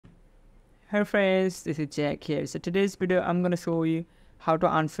Hey friends, this is Jack here. So today's video I'm gonna show you how to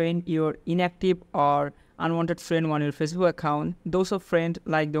unfriend your inactive or unwanted friend on your Facebook account. Those of friends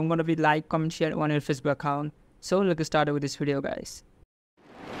like don't gonna be like, comment, share on your Facebook account. So let's get started with this video, guys.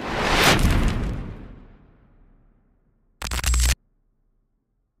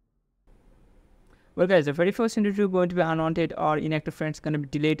 Well guys, the very first thing to do going to be unwanted or inactive friends gonna be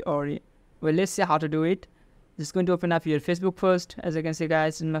delete or well, let's see how to do it. Just going to open up your Facebook first. As you can see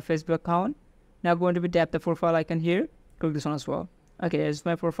guys, in my Facebook account. Now going to be tap the profile icon here. Click this one as well. Okay, here's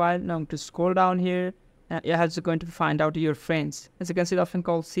my profile. Now I'm going to scroll down here. You're also going to find out your friends. As you can see, the option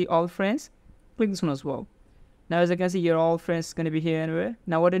called see all friends. Click this one as well. Now as you can see, your all friends is going to be here anywhere.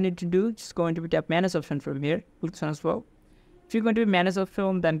 Now what I need to do, just going to be tap manage option from here. Click this one as well. If you're going to be manage a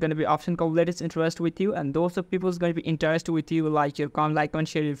film, then going to be option called latest interest with you, and those of people is going to be interested with you, like your comment,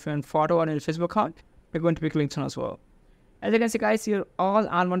 share your friend photo on your Facebook account. We're going to be clicking on as well. As you can see guys, your all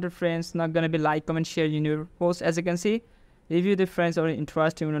unwanted friends not going to be like, comment, share in your post. As you can see, review the friends or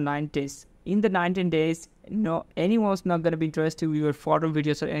interested in 9 days. In the 19 days, no anyone's not going to be interested with your photo,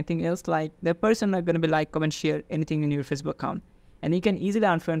 videos or anything else. Like the person not going to be like, comment, share anything in your Facebook account. And you can easily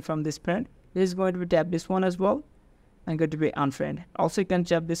unfriend from this friend. This is going to be tap this one as well. I'm going to be unfriend. Also you can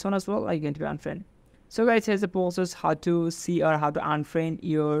tap this one as well. I'm going to be unfriend. So guys, here's the process how to see or how to unfriend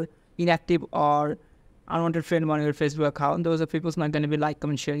your inactive or unwanted friend on your Facebook account. Those are people's not going to be like,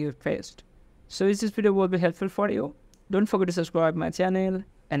 comment, share your post. So if this video will be helpful for you, don't forget to subscribe my channel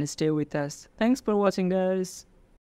and stay with us. Thanks for watching guys.